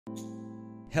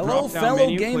Hello, fellow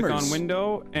gamers. Click on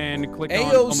window and click on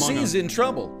AOC's in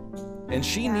trouble, and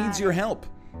she needs your help.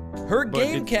 Her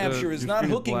game capture is not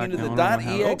hooking into the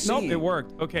 .exe. Nope, it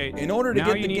worked. Okay. In order to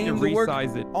get the game to work,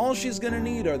 all she's gonna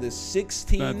need are the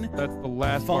 16 that's the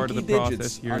last part of the digits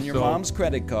process here. on your mom's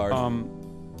credit card,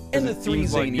 and the 3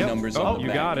 zany numbers on the you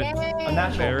back. got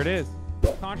it. There it is.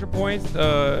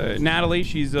 ContraPoints, Natalie,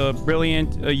 she's a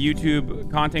brilliant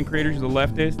YouTube content creator. She's a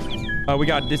leftist. We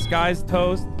got Disguised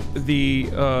Toast,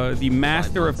 the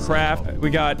master of craft. We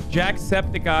got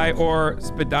Jacksepticeye or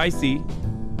Spadicy,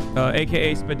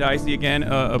 aka Spadicy again,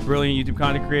 a brilliant YouTube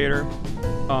content creator.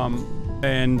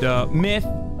 And Myth,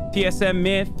 TSM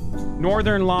Myth,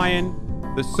 Northern Lion,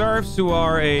 the Surfs, who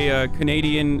are a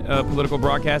Canadian political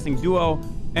broadcasting duo,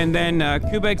 and then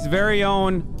Quebec's very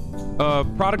own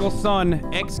prodigal son,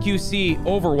 XQC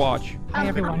Overwatch. Hi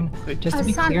everyone. Just to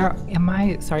be clear, am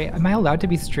I allowed to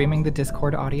be streaming the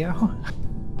Discord audio?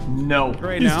 No.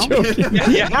 Right now?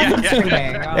 Yeah.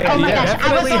 Oh my gosh,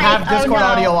 definitely have Discord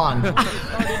audio on.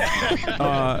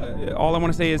 All I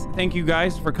want to say is thank you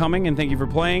guys for coming, and thank you for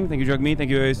playing. Thank you, Jagmeet. Thank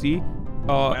you, AOC.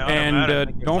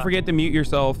 And don't forget to mute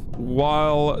yourself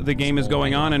while the game is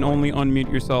going on, and only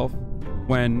unmute yourself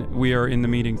when we are in the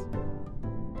meetings.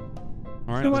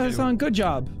 All right. Hasan, good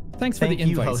job. Thanks for the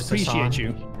invites. Appreciate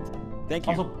you. Thank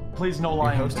you. Also, please no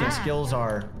lying. Your hosting skills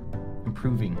are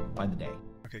improving by the day.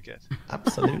 Okay, good.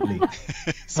 Absolutely.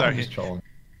 Sorry. I'm just trolling.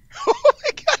 Oh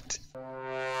my god.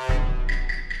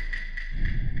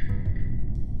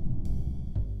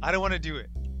 I don't want to do it.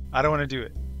 I don't want to do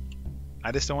it.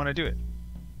 I just don't want to do it.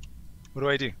 What do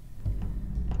I do?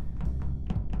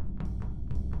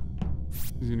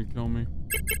 He's gonna kill me.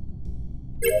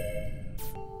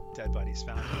 Dead bodies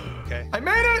found. Okay. I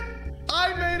made it!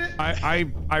 I made it!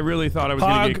 I really thought I was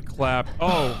gonna get clapped.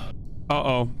 Oh.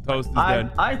 Uh-oh. Toast is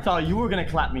dead. I thought you were gonna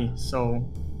clap me, so...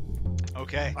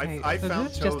 Okay. I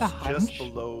found Toast just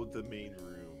below the main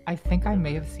room. I think I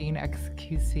may have seen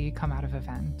XQC come out of a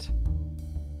vent.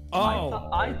 Oh.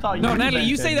 I thought you No, Natalie,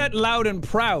 you say that loud and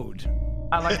proud.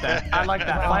 I like that. I like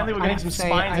that. Finally, we're getting some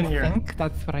spines in here. I think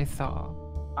that's what I saw.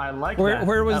 I like that.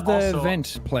 Where was the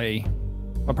vent play?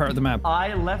 What part of the map?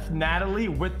 I left Natalie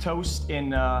with Toast in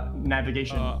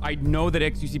navigation. I know that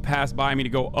XQC passed by me to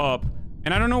go up,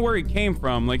 and I don't know where he came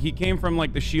from. Like, he came from,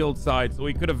 like, the shield side, so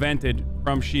he could have vented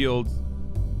from shields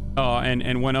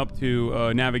and went up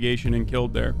to navigation and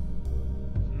killed there.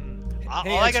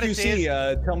 Hey, all I gotta say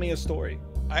is, tell me a story.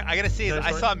 I gotta say is,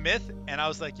 I saw Myth, and I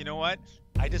was like, you know what?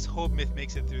 I just hope Myth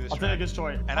makes it through this. I'll tell you a good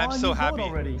story. And I'm so happy.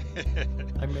 Already.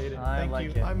 I made it.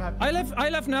 Thank you. I'm happy. I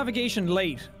left navigation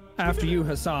late after you,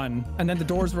 Hasan, and then the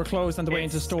doors were closed on the way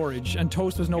into storage, and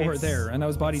Toast was nowhere there, and that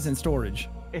was bodies in storage.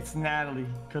 It's Natalie.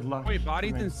 Good luck. Wait,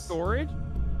 bodies in storage?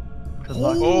 Good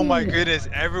luck. Oh my goodness!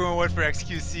 Everyone went for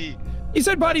XQC. You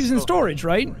said bodies in storage,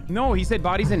 right? No, he said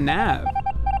bodies in nav.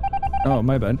 Oh,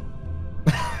 my bad.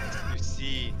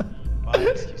 XQC. Wow,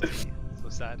 XQC. So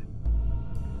sad.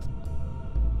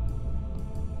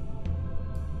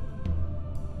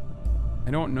 I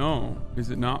don't know.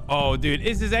 Is it not? Oh, dude,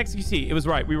 this is XQC. It was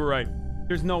right. We were right.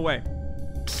 There's no way.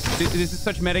 This is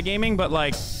such metagaming, but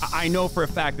like, I know for a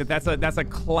fact that that's a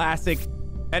classic.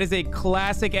 That is a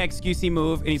classic XQC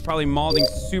move, and he's probably mauling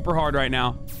super hard right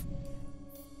now.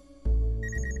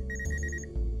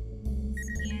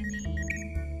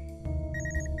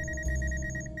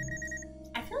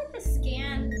 I feel like the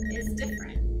scan is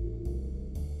different,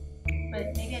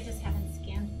 but maybe I just haven't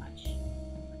scanned much.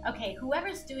 Okay,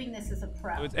 whoever's doing this is a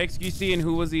pro. So it's XQC, and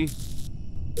who was he?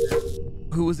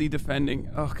 Who was he defending?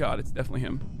 Oh god, it's definitely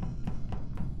him.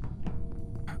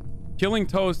 Killing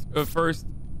Toast first.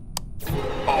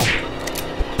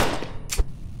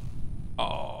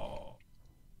 Oh.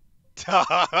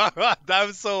 That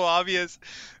was so obvious.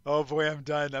 Oh boy, I'm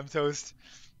done. I'm toast.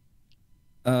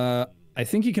 I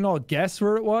think you can all guess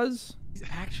where it was. He's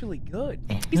actually good.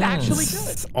 He's actually good.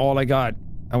 That's all I got.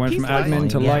 I went from admin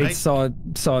to light, saw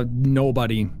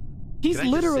nobody. He's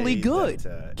literally good.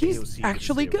 He's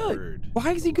actually good.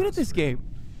 Why is he good at this game?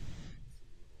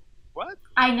 What?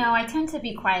 I know, I tend to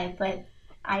be quiet, but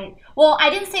I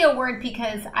didn't say a word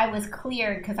because I was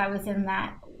cleared because I was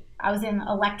in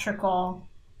electrical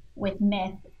with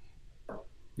Myth.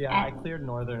 Yeah, I cleared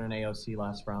Northern and AOC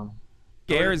last round.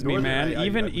 Scares me, man.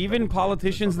 Even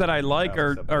politicians that I like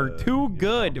are too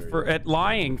good at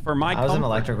lying for my comfort. I was in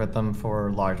electric with them for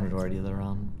a large majority of the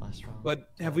round last round.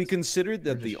 But have we considered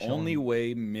that the only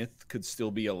way Myth could still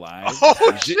be alive?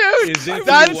 Oh shoot!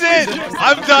 That's it.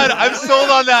 I'm done. I'm sold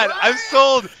on that. I'm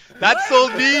sold. That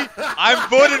sold me. I'm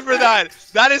voting for that.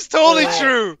 That is totally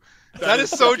true. That is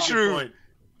so true.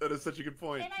 That is such a good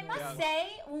point. And I must say,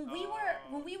 when we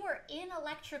were in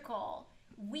electrical,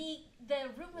 the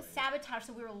room was sabotaged,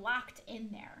 so we were locked in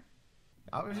there.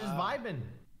 I was just vibing.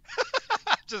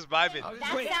 Just vibing. That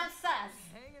sounds sus.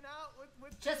 Hanging out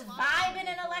with just vibing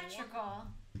in electrical,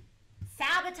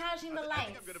 sabotaging the I lights.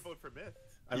 think I'm gonna vote for Myth.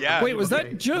 Yeah. Wait, was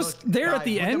that just there at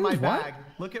the end? Look at my What? bag.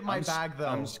 Look at my bag, though.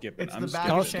 I'm skipping. It's I'm the bag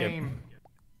skipping. of shame.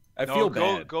 I feel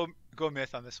go, bad. Go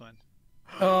Myth on this one.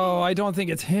 Oh, I don't think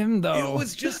it's him though. It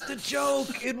was just a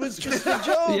joke. It was just a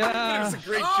joke. Yeah. It's a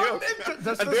great joke.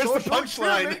 That's And the there's the social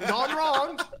experiment punchline. gone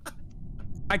wrong.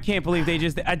 I can't believe they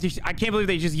just I can't believe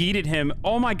they just yeeted him.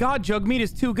 Oh my god, Jagmeet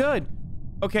is too good.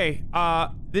 Okay,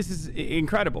 this is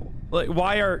incredible. Like,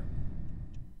 why are...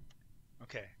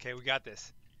 Okay, we got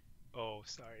this. Oh,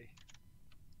 sorry.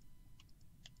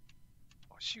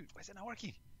 Oh shoot, why is it not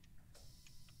working?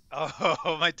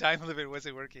 Oh, my time limit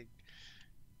wasn't working.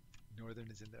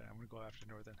 Northern is in there. I'm gonna go after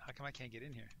Northern. How come I can't get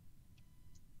in here?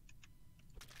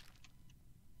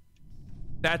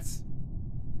 That's...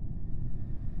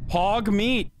 Hog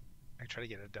meat. I try to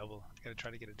get a double. I gotta try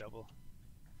to get a double.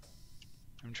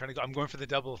 I'm going for the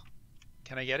double.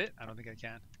 Can I get it? I don't think I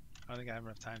can. I don't think I have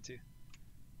enough time to.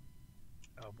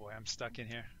 Oh boy, I'm stuck in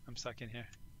here.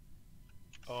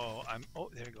 Oh,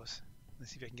 there it goes.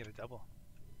 Let's see if I can get a double.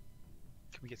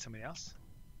 Can we get somebody else?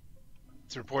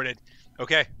 It's reported.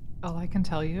 Okay. All I can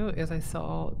tell you is I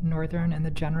saw Northern in the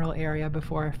general area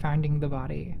before finding the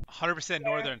body. 100%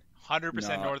 Northern.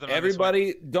 100% Northern.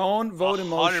 Everybody, don't vote 100%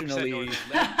 emotionally. Northern.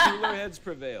 Let cooler heads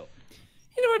prevail.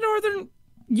 You know what, Northern?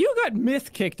 You got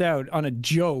Myth kicked out on a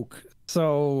joke,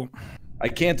 so... I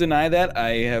can't deny that. I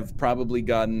have probably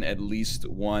gotten at least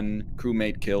one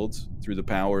crewmate killed through the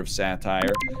power of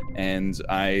satire, and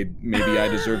maybe I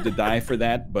deserve to die for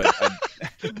that, but I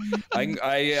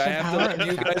have to let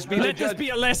you guys be the Let this judge. be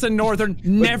a lesson, Northern.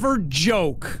 Never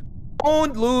joke.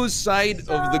 Don't lose sight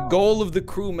of the goal of the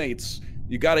crewmates.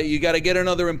 You gotta get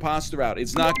another imposter out.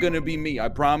 It's not gonna be me. I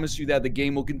promise you that the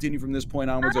game will continue from this point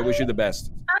onwards. I wish you the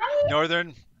best.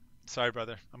 Northern. Sorry,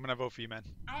 brother. I'm gonna vote for you, man.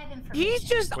 I have information. He's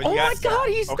just... What Oh you my got? god,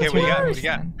 he's Okay, the what you got? What worst. you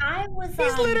got? I was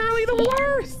He's literally the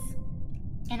worst.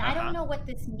 And I don't know what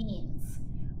this means.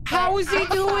 How but is he I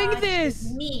doing saw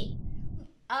this? Me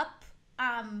up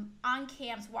on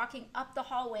cams, walking up the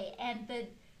hallway, and the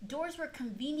doors were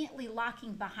conveniently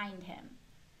locking behind him.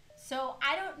 So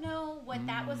I don't know what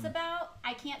that was about.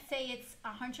 I can't say it's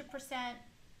 100%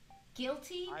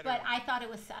 guilty, but I thought it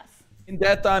was sus. In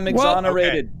death, I'm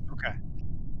exonerated. Okay.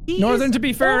 Northern, to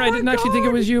be fair, I didn't actually think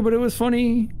it was you, but it was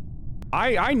funny.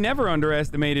 I never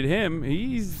underestimated him.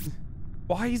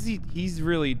 Why is he? He's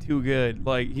really too good.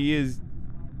 Like, he is.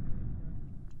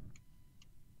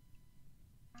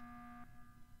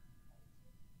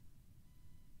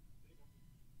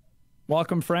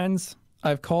 Welcome, friends.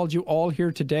 I've called you all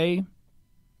here today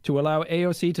to allow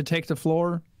AOC to take the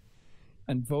floor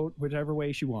and vote whichever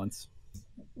way she wants.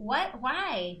 What?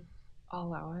 Why? I'll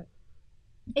allow it.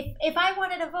 If I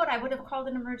wanted to vote, I would have called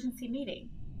an emergency meeting.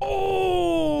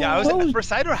 Oh! Yeah, I was at first.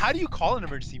 How do you call an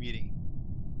emergency meeting?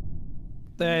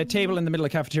 The table in the middle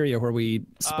of the cafeteria where we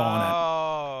spawn at.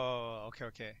 Oh,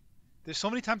 okay. There's so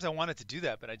many times I wanted to do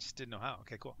that, but I just didn't know how.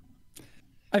 Okay, cool.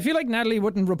 I feel like Natalie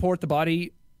wouldn't report the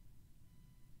body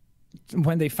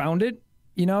when they found it,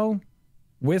 you know,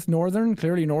 with Northern.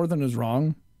 Clearly Northern is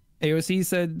wrong. AOC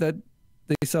said that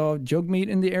they saw Jagmeet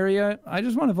in the area. I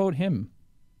just want to vote him.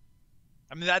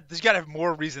 I mean, there's got to have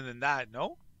more reason than that,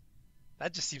 no?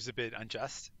 That just seems a bit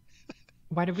unjust.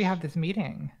 Why did we have this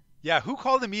meeting? Yeah, who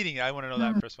called the meeting? I want to know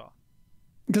that first of all.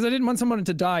 Because I didn't want someone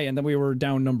to die and then we were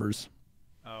down numbers.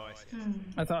 Oh, I see.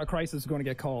 I thought a crisis was going to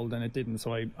get called and it didn't,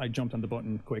 so I jumped on the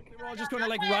button quick. We're all just going to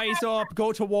like rise up,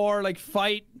 go to war, like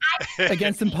fight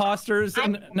against imposters,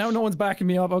 and now no one's backing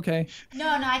me up. Okay. No,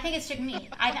 I think it's Jagmeet.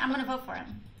 I'm gonna vote for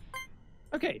him.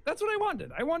 Okay, that's what I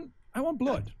wanted. I want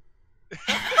blood.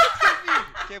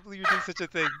 Can't believe you're doing such a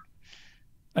thing.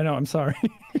 I know. I'm sorry.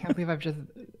 I can't believe I've just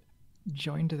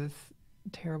joined this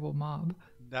terrible mob.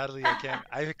 Natalie,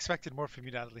 I expected more from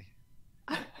you, Natalie.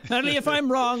 Natalie, if I'm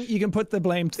wrong, you can put the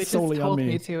blame They solely just told on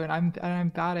me to, and I'm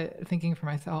bad at thinking for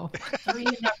myself. 3 in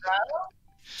a row.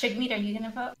 Jagmeet, are you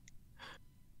gonna vote?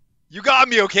 You got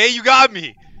me, okay? You got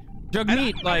me.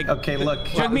 Jagmeet, like... Okay, look.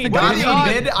 Jagmeet, God Jagmeet,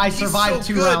 forbid I survived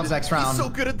so 2 rounds good. next round. He's so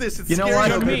good at this. It's You know scary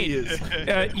what? how good he is.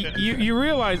 you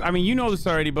realize, I mean, you know this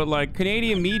already, but like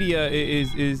Canadian media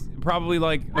is probably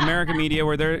like American media,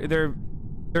 where they're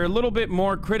a little bit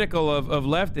more critical of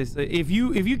leftists. If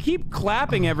you keep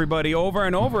clapping everybody over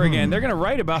and over again, they're gonna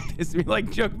write about this. Be like,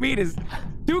 Jagmeet is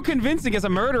too convincing as a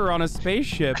murderer on a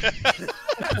spaceship.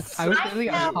 I was really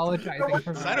apologizing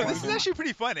for I know this is actually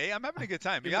pretty fun, eh? I'm having a good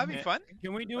time. Are you having fun?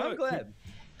 Can we do I'm it? glad.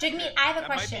 Jagmeet, I have a That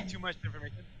question. might be too much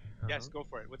information. Yes, go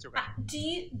for it. What's your question?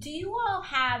 Do you all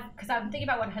have? Because I'm thinking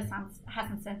about what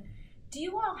Hasan said. Do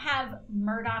you all have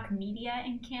Murdoch media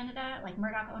in Canada? Like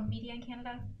Murdoch-owned media in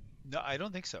Canada? No, I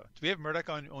don't think so. Do we have Murdoch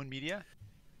on own media?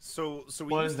 So we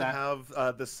What used is to that?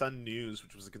 have the Sun News,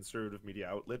 which was a conservative media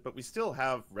outlet, but we still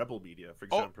have Rebel Media, for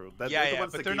Oh, example. yeah, They're the yeah,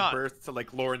 ones but that they're gave not. birth to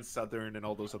like Lawrence Southern and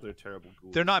all those other terrible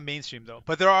ghouls. They're not mainstream though.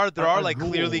 But there are like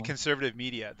clearly Ghoul. conservative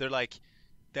media. They're like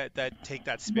that take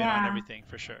that spin on Yeah. everything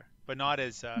for sure. But not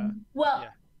as Well, yeah.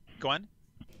 Go on.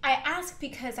 I ask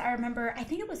because I remember, I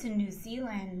think it was in New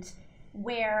Zealand,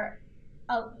 where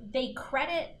they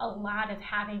credit a lot of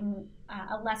having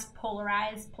a less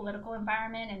polarized political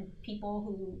environment and people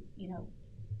who,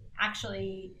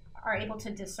 actually are able to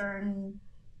discern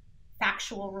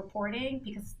factual reporting,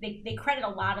 because they credit a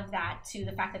lot of that to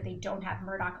the fact that they don't have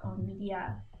Murdoch-owned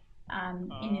media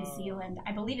in New Zealand.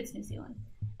 I believe it's New Zealand.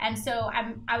 And so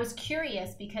I was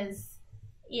curious because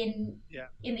in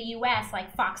the U.S.,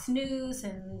 like Fox News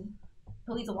and I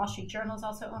believe the Wall Street Journal is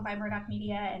also owned by Murdoch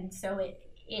Media, and so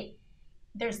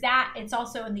there's that. It's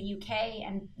also in the U.K.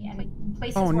 and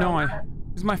places. Oh where no!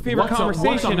 It's my favorite What's a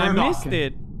conversation. I Murdoch? missed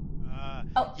it.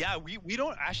 Yeah, we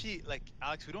don't actually, like,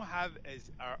 Alex, we don't have as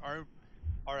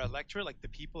our electorate, like the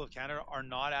people of Canada, are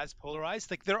not as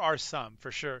polarized. Like there are some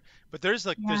for sure, but there's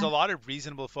a lot of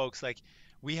reasonable folks. Like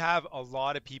we have a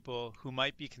lot of people who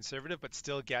might be conservative but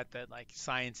still get that like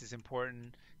science is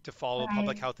important, to follow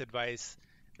public health advice.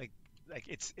 Like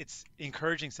it's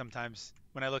encouraging sometimes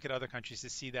when I look at other countries to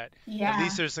see that at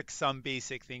least there's like some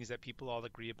basic things that people all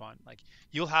agree upon. Like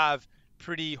you'll have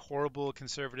pretty horrible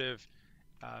conservative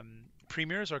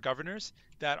premiers or governors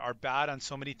that are bad on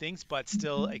so many things, but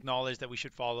still acknowledge that we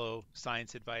should follow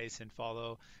science advice and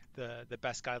follow the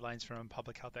best guidelines from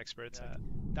public health experts.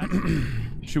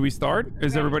 Should we start?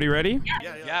 Is everybody ready?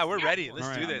 Yeah, we're ready. Let's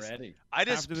All do right, this. Ready. I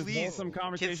just After this please wholesome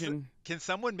conversation. Can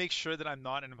someone make sure that I'm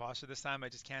not an imposter this time? I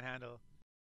just can't handle.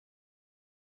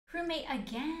 Crewmate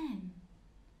again.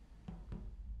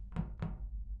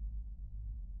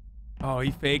 Oh,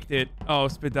 he faked it. Oh,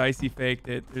 Spidicey faked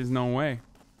it. There's no way.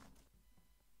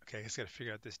 Okay, I just gotta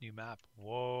figure out this new map.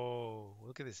 Whoa,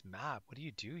 look at this map. What do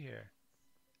you do here?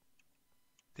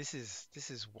 This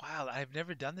is wild. I've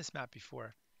never done this map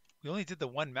before. We only did the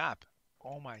one map.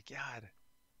 Oh my god.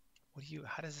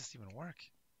 How does this even work?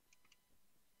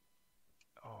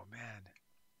 Oh man.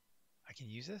 I can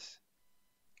use this?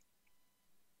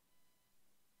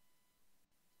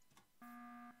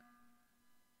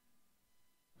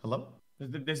 Hello?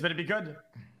 This better be good.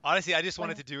 Honestly, I just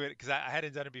wanted to do it because I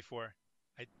hadn't done it before.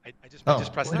 I just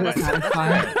pressed the Wasn't it button.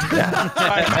 satisfying?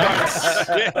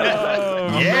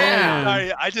 Yeah.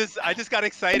 Sorry, I just got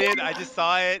excited. I just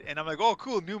saw it and I'm like, oh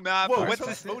cool, new map. Whoa, What's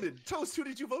Toast this? voted. Toast, who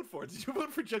did you vote for? Did you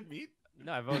vote for Jagmeet?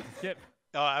 No, I voted to skip.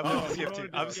 Oh, I'm gonna skip too. voted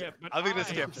I'm to skip, but gonna I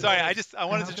skip. voted Sorry, to I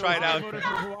wanted to try it I out. voted for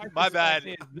who I My suspect bad.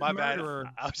 is the My bad.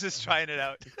 murderer. I was just trying it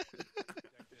out.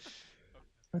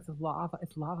 It's lava.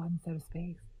 It's lava instead of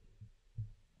space.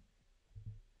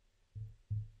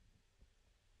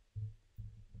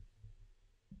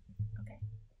 Okay.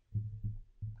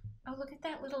 Oh, look at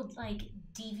that little like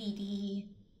DVD.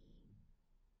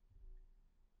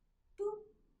 Boop,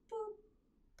 boop,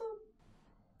 boop,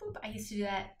 boop. I used to do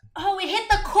that. Oh, it hit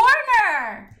the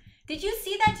corner! Did you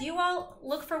see that? Do you all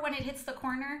look for when it hits the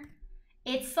corner?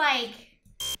 It's like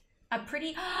a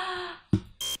pretty...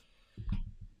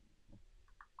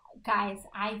 Guys,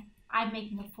 I'm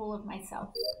making a fool of myself.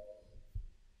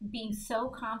 Being so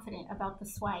confident about the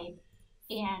swipe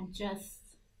and just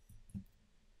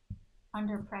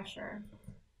under pressure.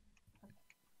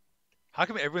 How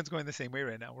come everyone's going the same way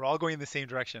right now? We're all going in the same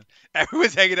direction.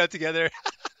 Everyone's hanging out together.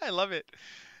 I love it.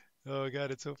 Oh god,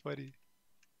 it's so funny.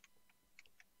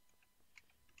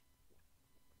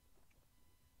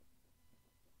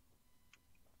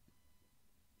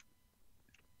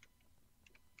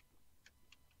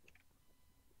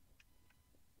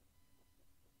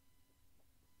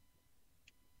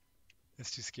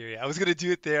 That's too scary. I was gonna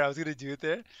do it there.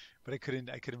 But I couldn't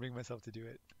bring myself to do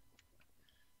it.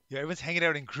 Yeah, everyone's hanging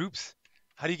out in groups.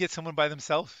 How do you get someone by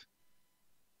themselves?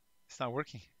 It's not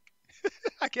working.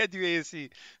 I can't do AOC.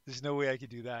 There's no way I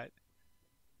could do that.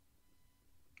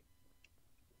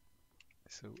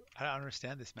 So I don't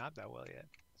understand this map that well yet.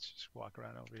 Let's just walk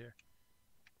around over here.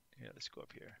 Yeah, let's go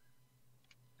up here.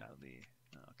 Natalie.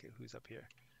 Oh, okay, who's up here?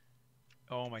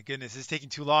 Oh my goodness, this is taking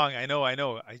too long. I know. Okay,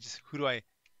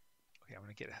 I'm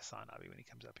gonna get HasanAbi when he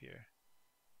comes up here.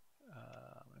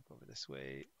 I'm gonna go over this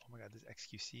way. Oh my God, this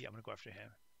XQC. I'm gonna go after him.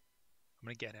 I'm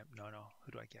gonna get him. No.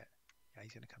 Who do I get? Yeah,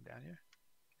 he's gonna come down here.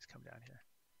 He's come down here.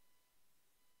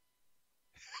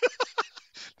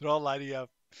 They're all lighting up.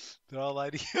 They're all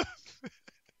lighting up.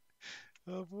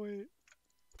 Oh boy.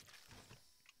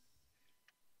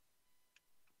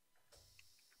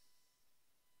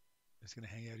 I'm just gonna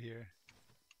hang out here.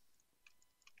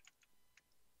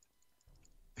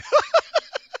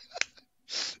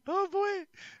 Oh boy.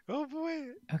 Oh boy.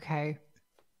 Okay.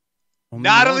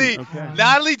 Natalie! Okay.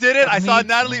 Natalie did it. I saw Jagmeet,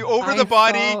 Natalie over the I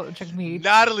body. saw Jagmeet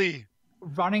Natalie.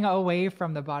 running away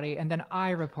from the body, and then I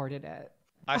reported it.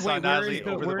 I saw Natalie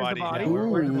over the body.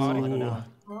 Where's the body?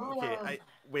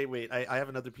 Okay, wait. I have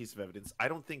another piece of evidence. I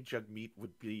don't think Jagmeet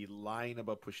would be lying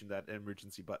about pushing that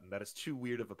emergency button. That is too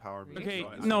weird of a power move. Okay,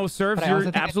 So no, Serves, But I also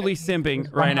you're think absolutely simping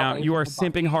right now. You are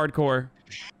simping hardcore.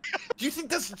 Do you think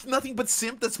that's nothing but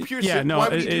simp? That's pure Yeah, simp. no, Why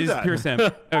would it you do is that? pure simp.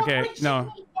 Okay, no.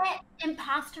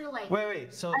 Imposter like.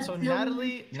 Wait. So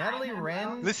Natalie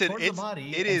ran Listen, towards the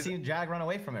body it and is- seen Jag run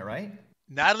away from it, right?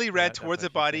 Natalie ran Yeah, towards the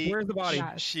definitely. body. Where's the body?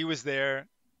 Yes. She was there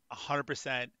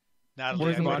 100%. Natalie,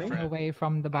 Where's I the voted body? for her. Away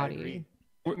from the I body. agree.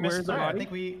 Where's the I body?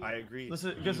 think we. I agree.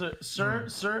 Listen,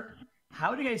 sir,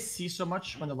 how do you guys see so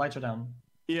much when the lights are down?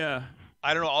 Yeah.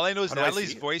 I don't know. All I know is How do I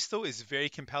Natalie's see it? voice though is very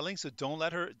compelling. So don't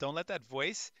let that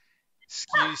voice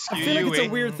skew I feel like you it's a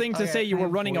in. weird thing to Okay, say. You were I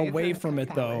running believe away it. from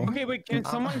it, though. Okay, but can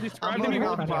someone describe to me voting what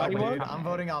off the Jug, body was? dude. I'm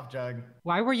voting off Jug.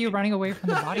 Why were you running away from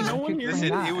the body? No Why one did you hears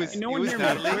bring Listen, that? it was No it one was hears me.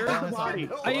 Natalie. Where's the body?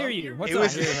 I hear you. What's It up?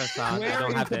 was Where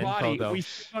is the body? We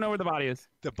still don't know where the body is.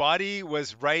 the body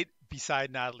was right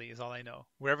beside Natalie. Is all I know.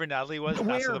 Wherever Natalie was, that's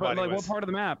where Where? the But body like, what was. part of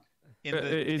the map? In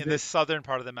is the it- southern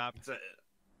part of the map.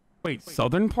 Wait,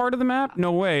 southern part of the map?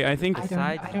 No way. I think. I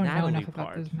Besides don't know Natalie enough about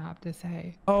part. this map to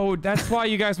say. Oh, that's why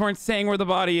you guys weren't saying where the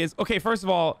body is. Okay, first of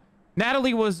all,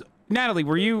 Natalie,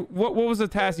 were you? What was the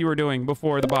task you were doing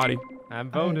before the body? I'm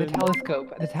The voting.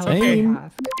 telescope. The Same. telescope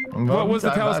task. What was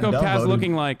the telescope task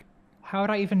looking like? How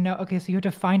would I even know? Okay, so you have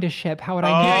to find a ship. How would Oh,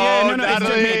 I know? Yeah, no,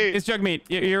 Natalie! it's Jagmeet.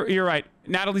 You're right.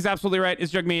 Natalie's absolutely right.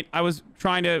 It's Jagmeet. I was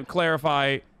trying to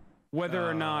clarify whether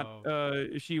or not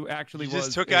she actually You was.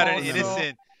 just took out an Also,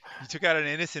 innocent. You took out an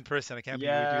innocent person. I can't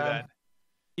believe you do Yeah. that.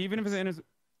 Even if it's innocent.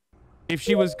 If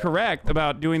she was correct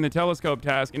about doing the telescope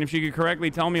task, and if she could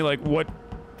correctly tell me like what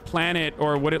planet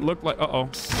or what it looked like. Uh-oh.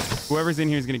 Whoever's in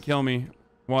here is gonna kill me.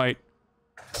 White.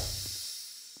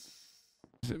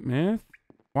 Is it Myth?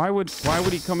 Why would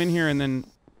he come in here and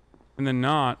then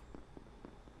not?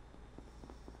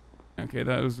 Okay,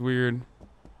 that was weird.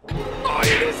 Oh,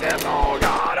 you just said, oh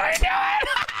god, I knew it!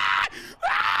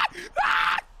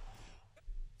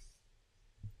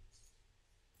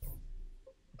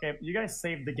 Okay, you guys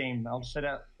saved the game. I'll just say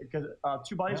that because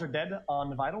two bodies are dead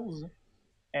on vitals,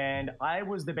 and I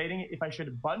was debating if I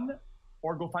should button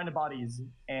or go find the bodies,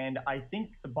 and I think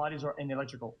the bodies are in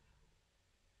electrical.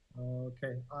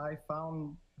 Okay, I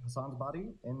found Hassan's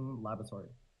body in laboratory.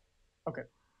 Okay,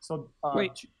 so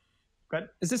Wait. go ahead.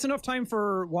 Is this enough time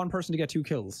for one person to get 2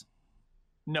 kills?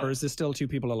 No, Or is this still 2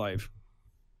 people alive?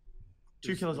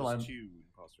 two kills There's alive. 2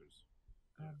 imposters.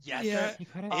 Yes, Yeah. sir. You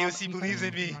could've- AOC you believes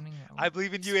in could've me. running it. I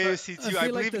believe in you, AOC too. I feel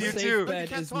like believe in the you safe too.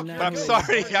 bet is I'm Natalie.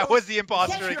 sorry. I was the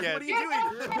imposter What again. are you doing?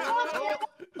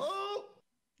 Oh!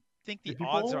 I think the The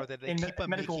odds people are that they in keep on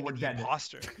medical making were me the dead.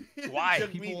 imposter. Why?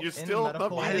 Jagmeet, People you're in still medical-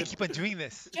 not Why do they muted. keep on doing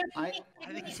this? I, Why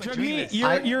do they keep on doing Jagmeet, this?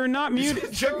 you're not muted.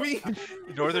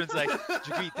 Jagmeet! Northern's like,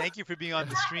 Jagmeet, thank you for being on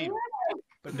the stream,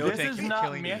 but no this thank is you for not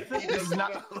killing me. myth. This is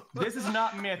not. This is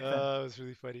not myth. It was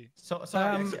really funny. so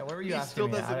where were you he asking still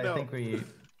me? doesn't I know. think we.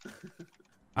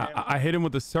 I hit him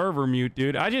with the server mute,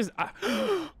 dude.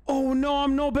 Oh no,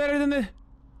 I'm no better than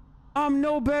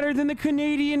the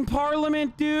Canadian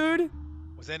Parliament, dude.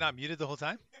 Was I not muted the whole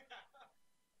time?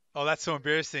 Oh, that's so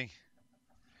embarrassing.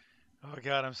 Oh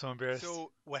god, I'm so embarrassed.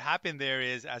 So what happened there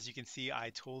is, as you can see,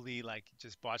 I totally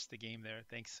just botched the game there.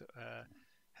 Thanks,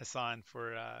 Hassan,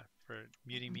 for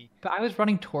muting me. But I was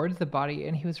running towards the body,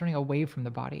 and he was running away from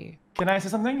the body. Can I say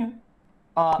something?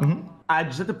 I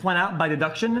just have to point out by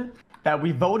deduction that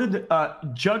we voted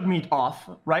Jagmeet off,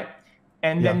 right?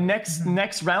 And then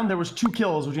next round there was 2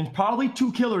 kills, which means probably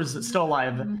 2 killers still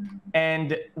alive.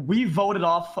 And we voted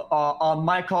off on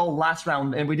my call last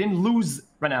round, and we didn't lose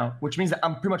right now, which means that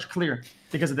I'm pretty much clear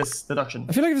because of this deduction.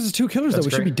 I feel like if there's 2 killers, That's though,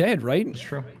 we should be great. dead, right? It's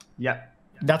true. Yeah.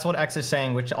 That's what X is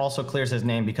saying, which also clears his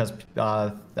name because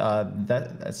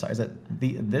sorry, is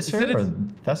it this He said here or it's-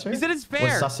 this here? he said it's Was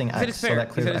fair. sussing He said X, it's so fair. that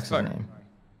He clears said it's X's fair. name.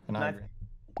 And I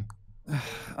agree.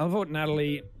 I'll vote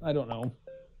Natalie. I don't know.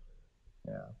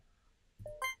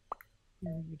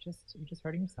 You're just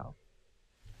hurting yourself.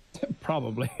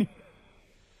 Probably.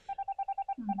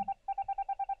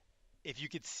 if you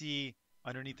could see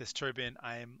underneath this turban,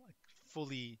 I am like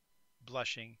fully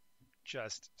blushing,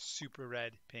 just super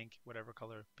red, pink, whatever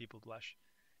color people blush.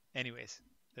 Anyways,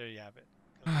 there you have it.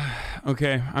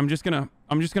 Okay, I'm just gonna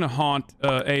haunt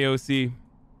AOC.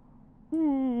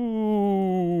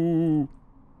 Ooh,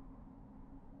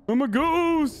 I'm a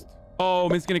ghost. Oh,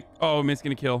 Miss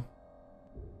gonna kill.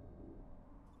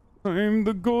 I'm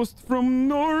the ghost from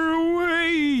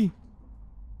Norway.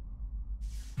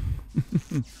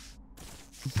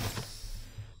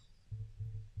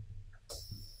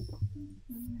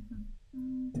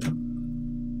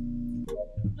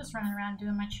 Just running around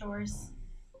doing my chores.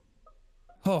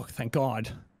 Oh, thank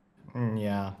God.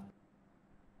 Yeah.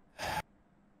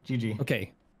 GG.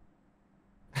 Okay.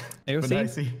 What did I AOC,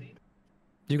 see?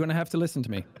 you're gonna have to listen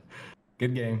to me.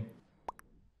 Good game.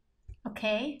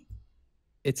 Okay.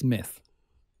 It's Myth.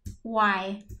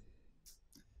 Why?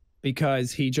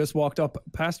 Because he just walked up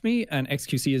past me and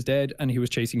XQC is dead and he was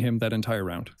chasing him that entire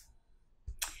round.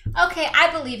 Okay,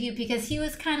 I believe you because he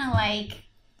was kind of like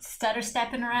stutter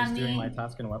stepping around Just doing me. my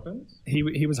task and weapons.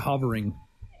 He was hovering.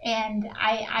 And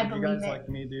I Would believe you guys it. like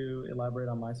me to elaborate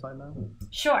on my side now?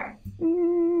 Sure.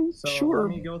 So Sure.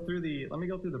 let me go through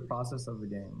the process of the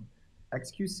game.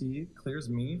 XQC clears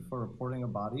me for reporting a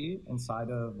body inside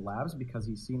of labs because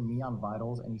he's seen me on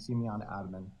vitals and he's seen me on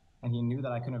admin. And he knew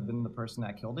that I couldn't have been the person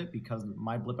that killed it because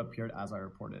my blip appeared as I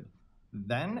reported.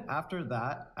 Then after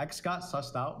that, X got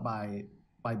sussed out by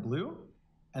Blue,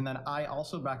 and then I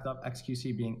also backed up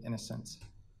XQC being innocent.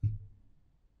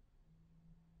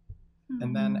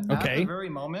 And then at the very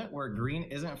moment where Green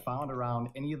isn't found around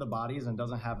any of the bodies and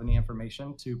doesn't have any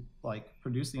information to like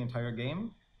produce the entire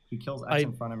game, he kills X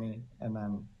in front of me, and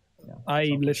then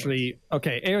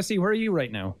okay. AOC, where are you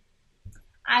right now?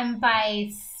 I'm by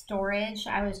storage.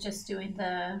 I was just doing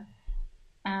the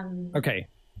Okay.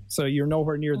 So you're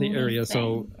nowhere near the area,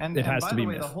 so it has to be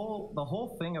Myth. The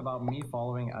whole thing about me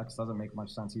following X doesn't make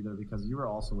much sense either because you were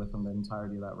also with him the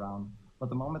entirety of that round. But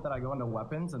the moment that I go into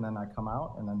weapons and then I come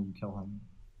out and then you kill him.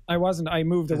 I wasn't. I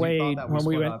moved away when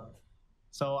we went.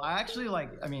 So I actually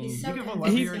you can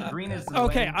vote Green is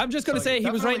okay, I'm just going to say he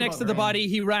was right next to the body.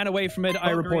 He ran away from it. I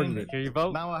reported it. Here you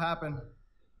vote. Now what happened?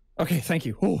 Okay, thank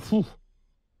you.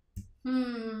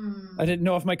 I didn't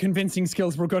know if my convincing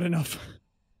skills were good enough.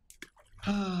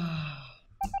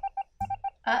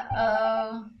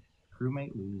 Uh-oh.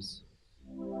 Crewmate lose.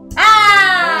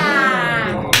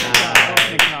 Ah!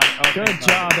 Good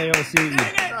job,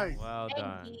 AOC. Well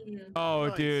done. Oh,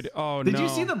 dude. Oh, no. Did you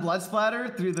see the blood splatter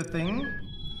through the thing?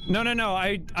 No.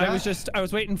 I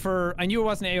was waiting for. I knew it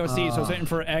wasn't AOC, so I was waiting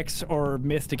for X or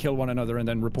Myth to kill one another and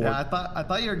then report. Yeah, I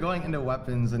thought you were going into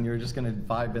weapons and you were just gonna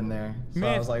vibe in there. So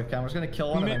I was like, okay, I'm just gonna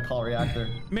kill one and then call reactor.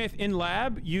 Myth, in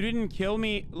lab, you didn't kill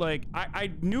me. Like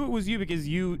I knew it was you because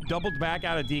you doubled back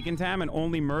out of decontam, and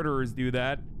only murderers do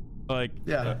that. Like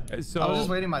so I was just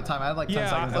waiting my time. I had like 10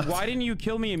 seconds left. Why didn't you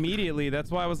kill me immediately?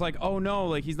 That's why I was like, oh no,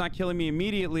 like he's not killing me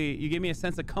immediately. You gave me a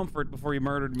sense of comfort before you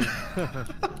murdered me.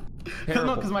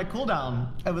 No, because my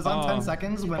cooldown, it was on 10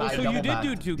 seconds when I doubled back. So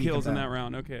you did do 2 kills in that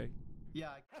round. Okay.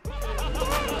 Yeah.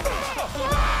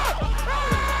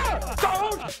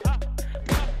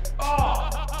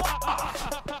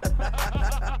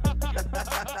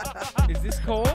 Is this Cole?